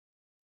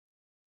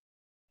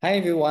Hi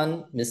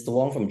everyone, Mr.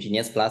 Wong from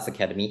Genius Plus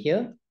Academy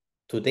here.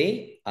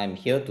 Today, I'm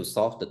here to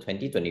solve the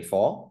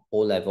 2024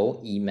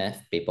 O-Level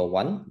E-Math Paper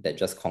 1 that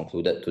just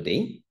concluded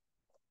today.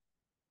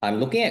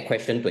 I'm looking at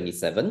question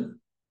 27,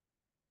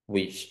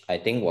 which I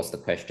think was the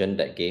question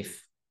that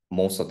gave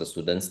most of the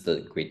students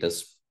the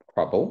greatest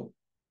trouble.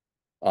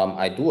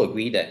 I do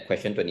agree that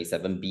question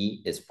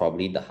 27B is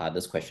probably the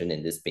hardest question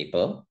in this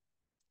paper.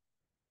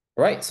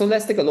 Right, so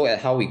let's take a look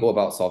at how we go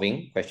about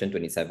solving question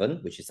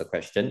 27, which is a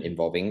question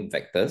involving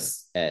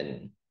vectors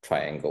and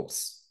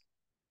triangles.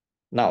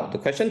 Now, the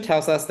question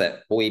tells us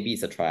that OAB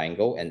is a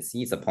triangle and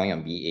C is a point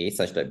on BA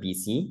such that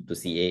BC to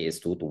CA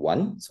is 2 to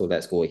 1. So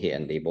let's go ahead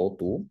and label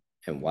 2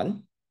 and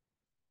 1.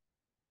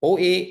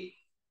 OA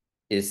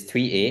is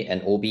 3A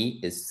and OB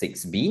is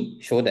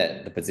 6B. Show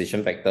that the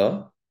position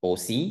vector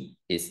OC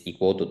is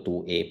equal to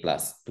 2A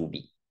plus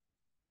 2B.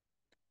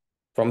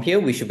 From here,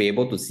 we should be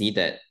able to see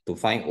that to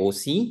find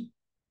OC,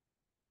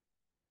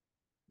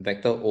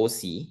 vector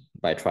OC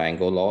by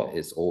triangle law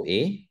is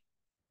OA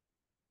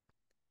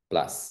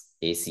plus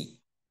AC.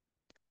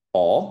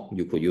 Or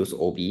you could use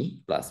OB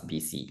plus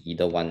BC.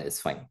 Either one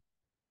is fine.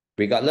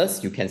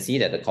 Regardless, you can see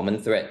that the common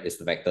thread is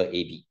the vector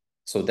AB.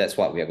 So that's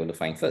what we are going to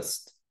find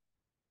first.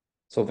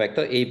 So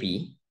vector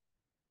AB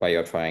by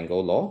your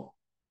triangle law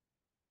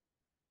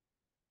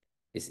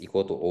is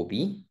equal to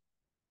OB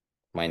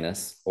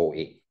minus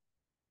OA.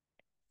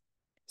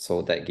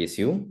 So that gives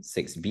you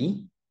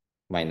 6B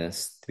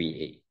minus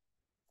 3A.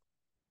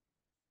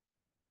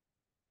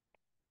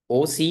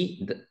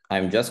 OC,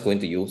 I'm just going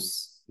to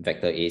use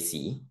vector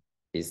AC,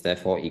 is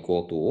therefore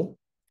equal to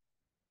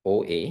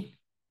OA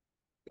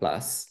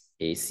plus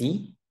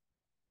AC.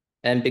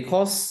 And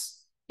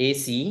because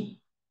AC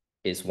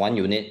is 1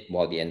 unit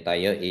while the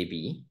entire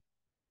AB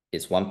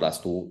is 1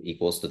 plus 2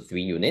 equals to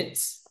 3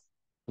 units,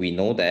 we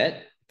know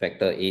that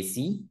vector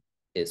AC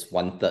is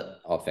 1/3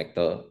 of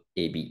vector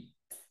AB.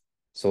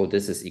 So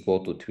this is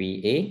equal to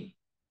 3A,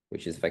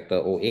 which is vector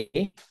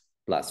OA,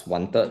 plus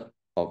 1/3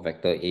 of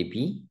vector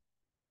AB.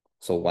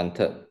 So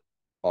 1/3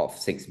 of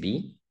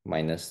 6B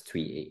minus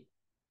 3A.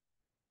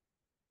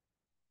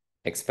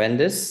 Expand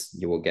this,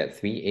 you will get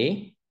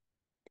 3A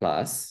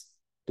plus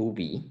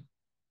 2B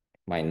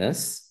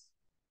minus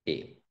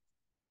A.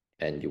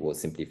 And you will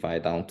simplify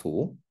down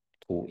to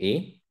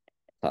 2A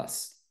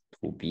plus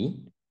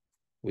 2B,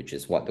 which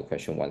is what the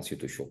question wants you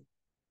to show.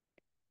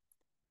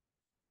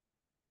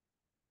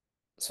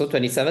 So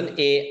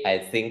 27A, I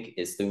think,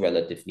 is still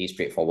relatively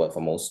straightforward for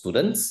most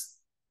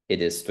students.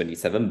 It is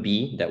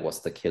 27B that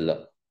was the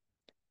killer.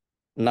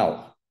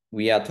 Now,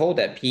 we are told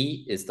that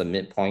P is the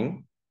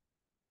midpoint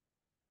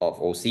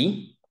of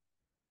OC.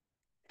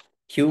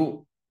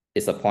 Q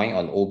is a point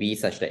on OB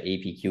such that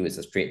APQ is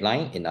a straight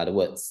line. In other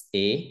words,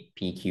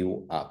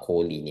 APQ are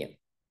collinear.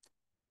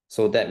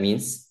 So that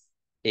means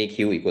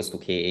AQ equals to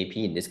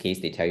KAP. In this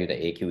case, they tell you that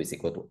AQ is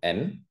equal to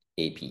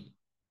MAP.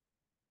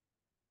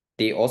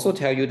 They also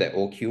tell you that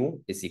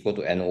OQ is equal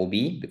to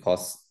NOB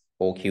because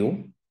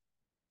OQ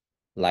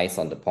lies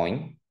on the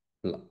point,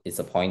 is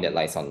a point that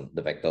lies on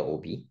the vector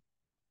OB.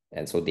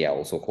 And so they are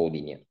also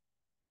collinear.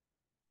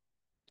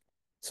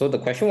 So the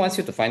question wants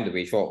you to find the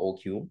ratio of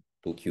OQ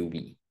to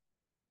QB.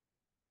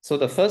 So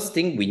the first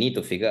thing we need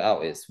to figure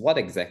out is what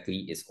exactly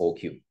is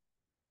OQ,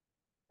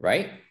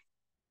 right?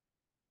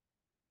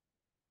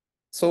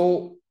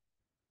 So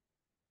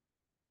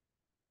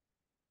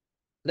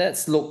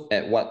let's look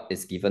at what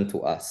is given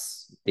to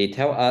us. They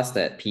tell us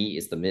that P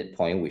is the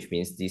midpoint, which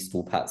means these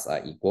two parts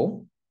are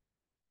equal.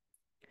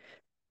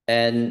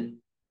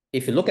 And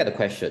if you look at the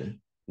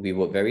question, we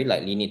would very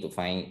likely need to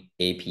find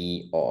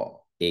AP or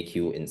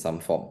AQ in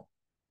some form.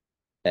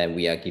 And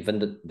we are given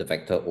the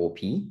vector OP.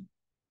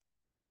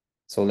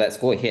 So let's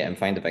go ahead and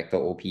find the vector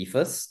OP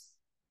first.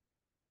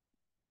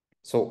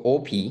 So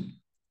OP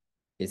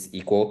is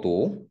equal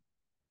to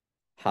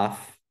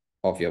half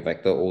of your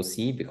vector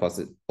OC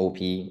because OP,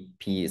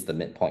 P is the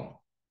midpoint.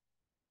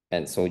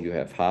 And so you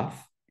have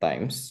half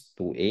times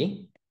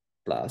 2A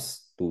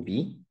plus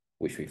 2B,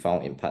 which we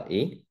found in part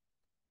A.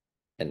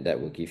 And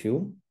that will give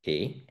you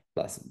A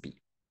plus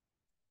B.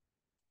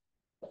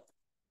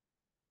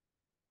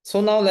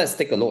 So now let's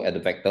take a look at the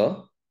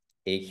vector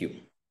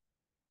AQ.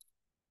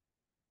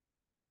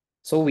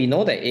 So we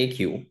know that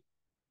AQ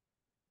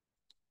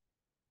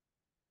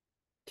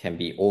can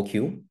be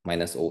OQ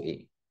minus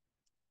OA.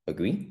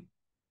 Agree?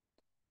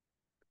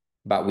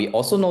 But we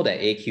also know that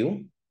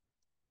AQ,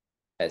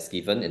 as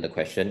given in the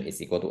question,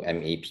 is equal to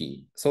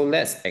MAP. So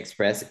let's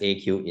express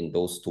AQ in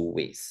those two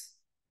ways.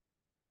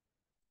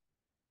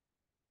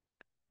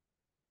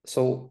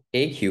 So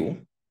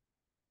AQ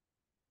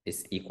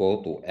is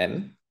equal to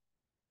M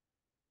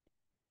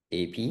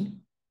AP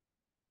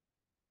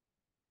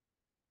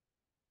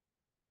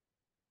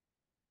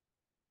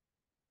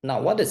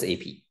Now, what is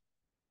AP?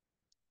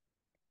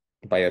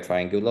 By a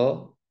triangle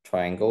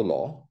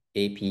law,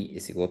 AP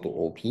is equal to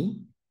OP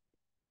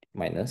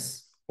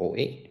minus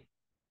OA,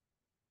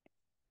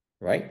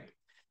 right?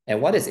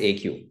 And what is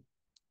AQ?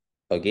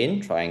 Again,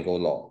 triangle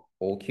law,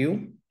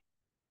 OQ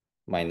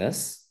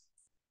minus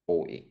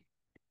OA.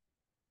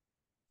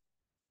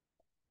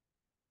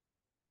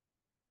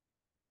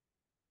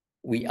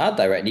 we are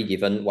directly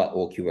given what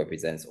OQ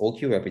represents.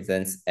 OQ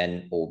represents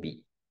NOB.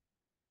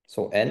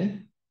 So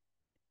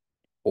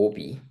NOB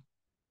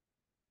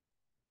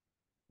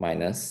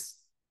minus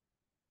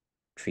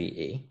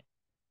 3A,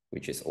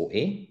 which is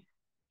OA,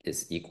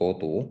 is equal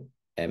to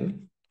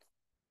M.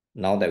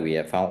 Now that we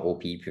have found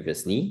OP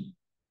previously,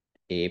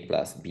 A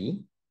plus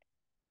B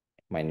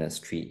minus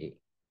 3A.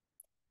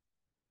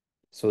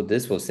 So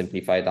this will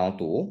simplify down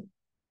to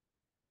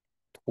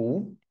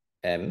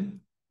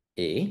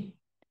 2MA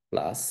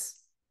plus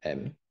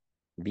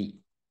MB.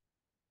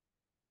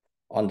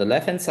 On the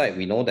left-hand side,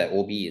 we know that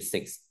OB is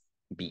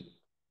 6B.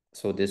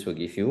 So this will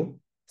give you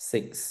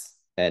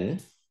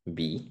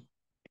 6NB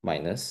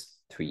minus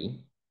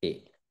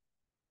 3A.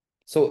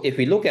 So if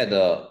we look at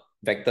the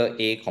vector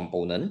A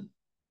component,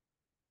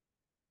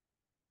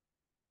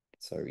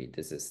 sorry,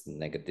 this is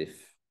negative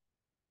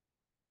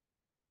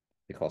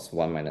because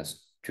 1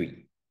 minus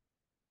 3.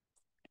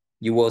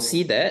 You will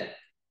see that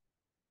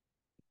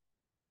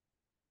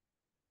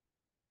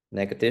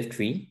negative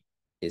 3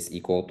 is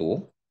equal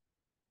to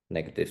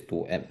negative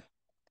 2M.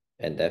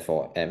 And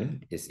therefore,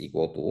 M is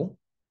equal to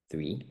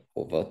 3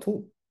 over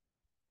 2.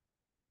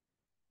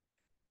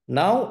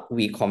 Now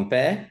we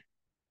compare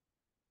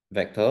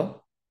vector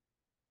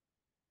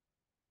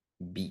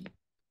B.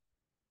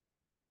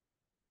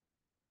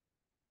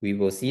 We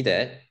will see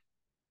that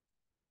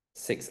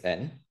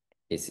 6n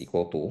is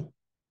equal to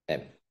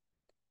M.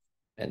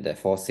 And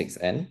therefore,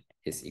 6n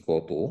is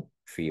equal to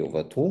 3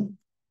 over 2.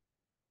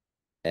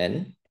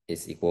 N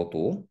is equal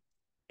to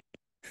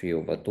 3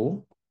 over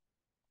 2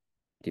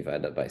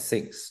 divided by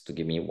 6 to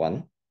give me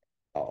 1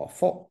 out of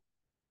 4.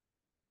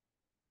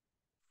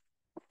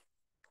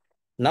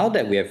 Now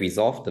that we have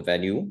resolved the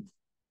value,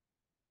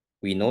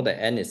 we know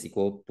that n is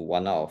equal to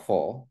 1 out of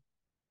 4.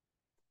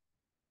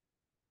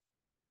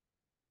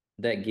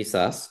 That gives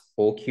us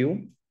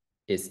OQ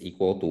is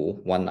equal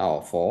to 1 out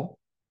of 4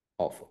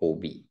 of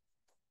OB.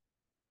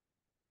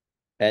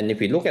 And if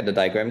we look at the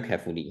diagram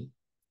carefully,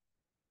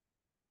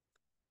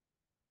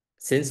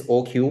 since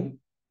OQ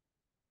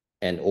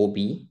and OB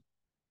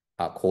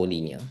are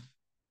collinear,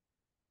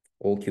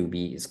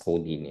 OQB is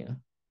collinear,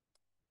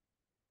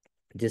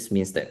 this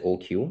means that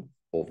OQ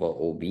over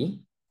OB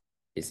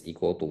is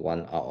equal to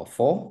 1 out of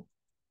 4.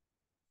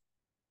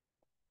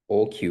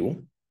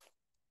 OQ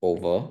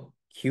over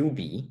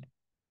QB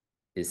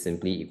is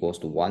simply equals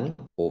to 1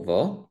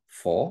 over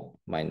 4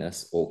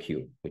 minus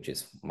OQ, which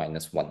is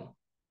minus 1,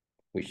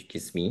 which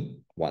gives me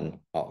 1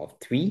 out of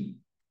 3.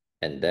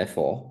 And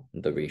therefore,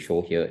 the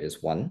ratio here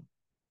is 1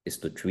 is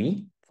to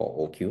 3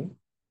 for OQ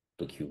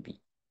to QB.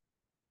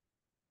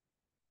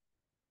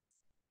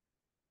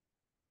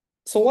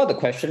 So what the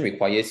question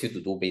requires you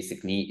to do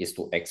basically is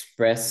to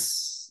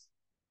express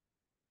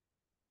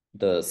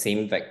the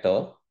same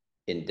vector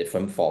in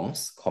different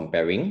forms,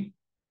 comparing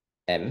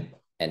M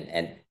and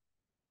N.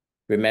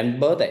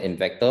 Remember that in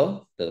vector,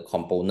 the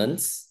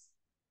components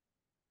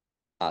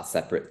are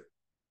separate.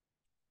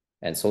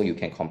 And so you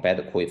can compare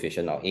the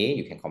coefficient of A,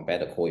 you can compare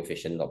the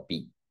coefficient of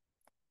B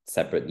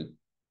separately.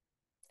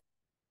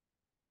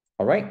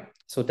 All right,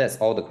 so that's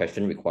all the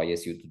question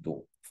requires you to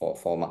do for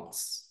 4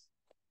 marks.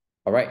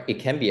 All right, it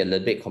can be a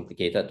little bit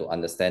complicated to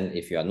understand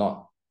if you are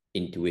not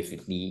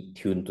intuitively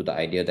tuned to the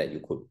idea that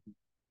you could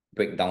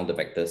break down the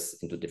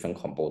vectors into different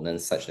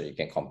components such that you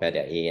can compare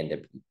their A and their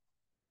B.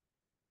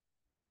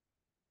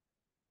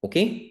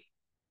 Okay?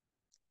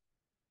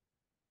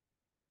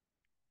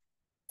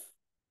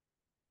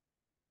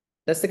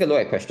 Let's take a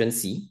look at question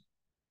C.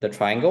 The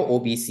triangle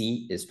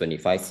OBC is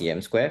 25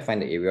 cm square.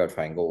 Find the area of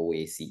triangle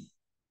OAC.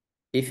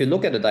 If you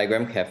look at the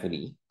diagram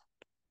carefully,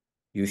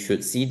 you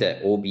should see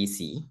that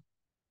OBC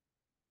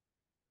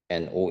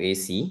and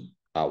OAC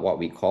are what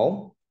we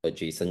call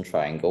adjacent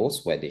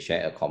triangles where they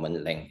share a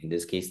common length. In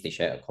this case, they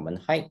share a common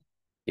height.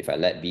 If I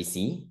let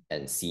BC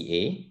and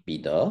CA be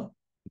the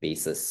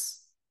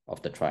bases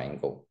of the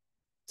triangle.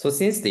 So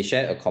since they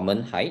share a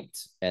common height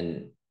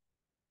and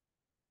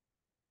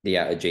they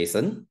are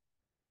adjacent,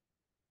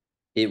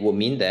 it would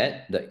mean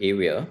that the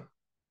area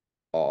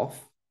of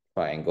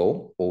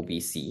triangle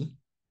OBC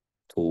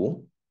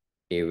to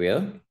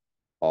area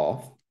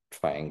of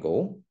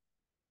triangle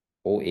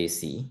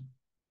OAC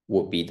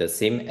would be the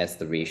same as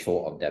the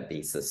ratio of their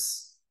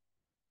bases,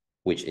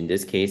 which in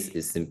this case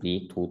is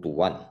simply 2 to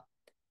 1.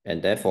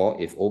 And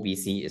therefore, if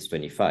OBC is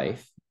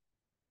 25,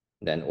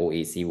 then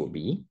OAC would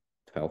be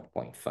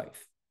 12.5.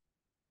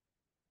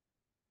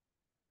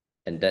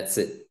 And that's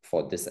it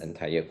for this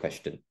entire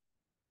question.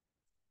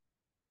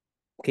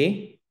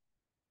 Okay,